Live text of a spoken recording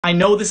I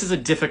know this is a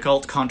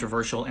difficult,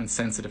 controversial, and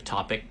sensitive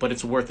topic, but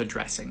it's worth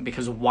addressing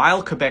because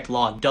while Quebec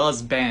law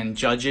does ban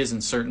judges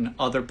and certain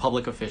other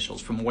public officials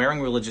from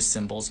wearing religious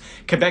symbols,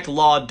 Quebec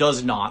law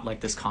does not, like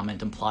this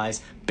comment implies,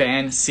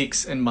 ban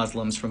Sikhs and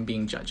Muslims from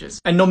being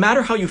judges. And no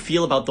matter how you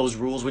feel about those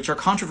rules, which are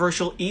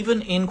controversial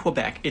even in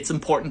Quebec, it's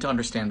important to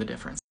understand the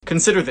difference.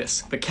 Consider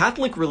this, the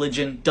Catholic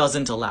religion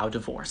doesn't allow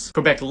divorce.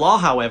 Quebec law,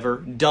 however,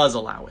 does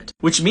allow it,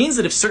 which means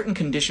that if certain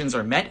conditions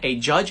are met, a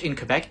judge in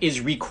Quebec is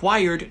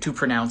required to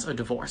pronounce a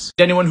divorce.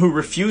 Anyone who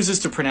refuses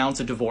to pronounce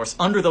a divorce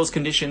under those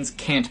conditions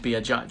can't be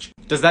a judge.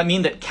 Does that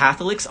mean that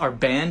Catholics are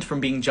banned from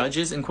being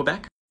judges in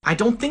Quebec? I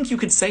don't think you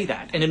could say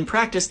that, and in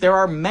practice there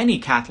are many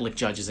Catholic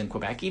judges in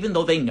Quebec, even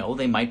though they know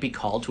they might be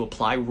called to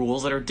apply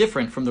rules that are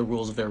different from the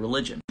rules of their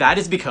religion. That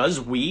is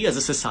because we, as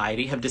a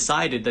society, have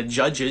decided that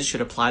judges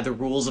should apply the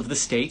rules of the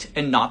state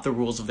and not the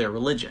rules of their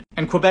religion.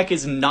 And Quebec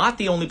is not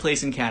the only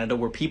place in Canada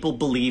where people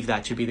believe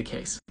that to be the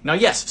case. Now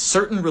yes,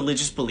 certain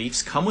religious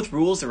beliefs come with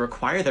rules that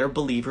require their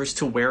believers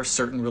to wear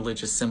certain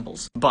religious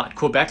symbols, but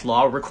Quebec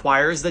law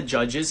requires that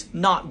judges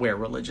not wear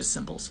religious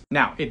symbols.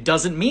 Now, it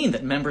doesn't mean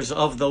that members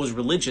of those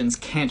religions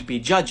can't be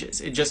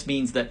judges. It just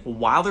means that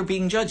while they're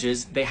being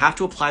judges, they have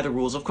to apply the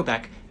rules of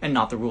Quebec and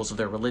not the rules of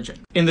their religion.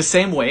 In the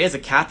same way as a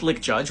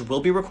Catholic judge will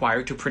be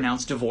required to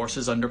pronounce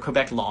divorces under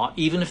Quebec law,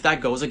 even if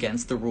that goes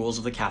against the rules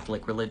of the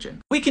Catholic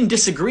religion. We can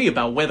disagree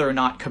about whether or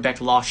not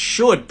Quebec law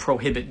should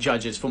prohibit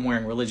judges from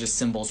wearing religious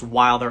symbols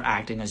while they're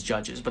acting as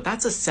judges, but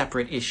that's a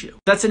separate issue.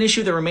 That's an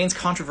issue that remains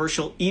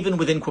controversial even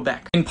within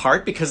Quebec, in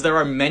part because there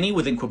are many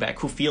within Quebec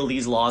who feel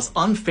these laws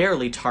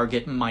unfairly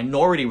target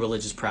minority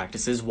religious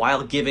practices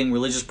while giving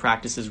religious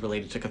practices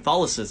related to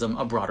Catholicism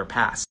a broader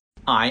pass.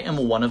 I am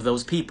one of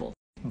those people.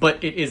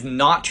 But it is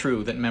not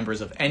true that members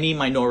of any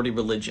minority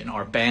religion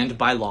are banned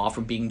by law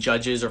from being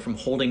judges or from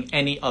holding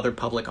any other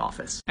public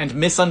office. And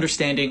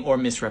misunderstanding or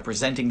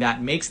misrepresenting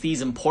that makes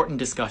these important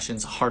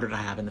discussions harder to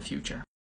have in the future.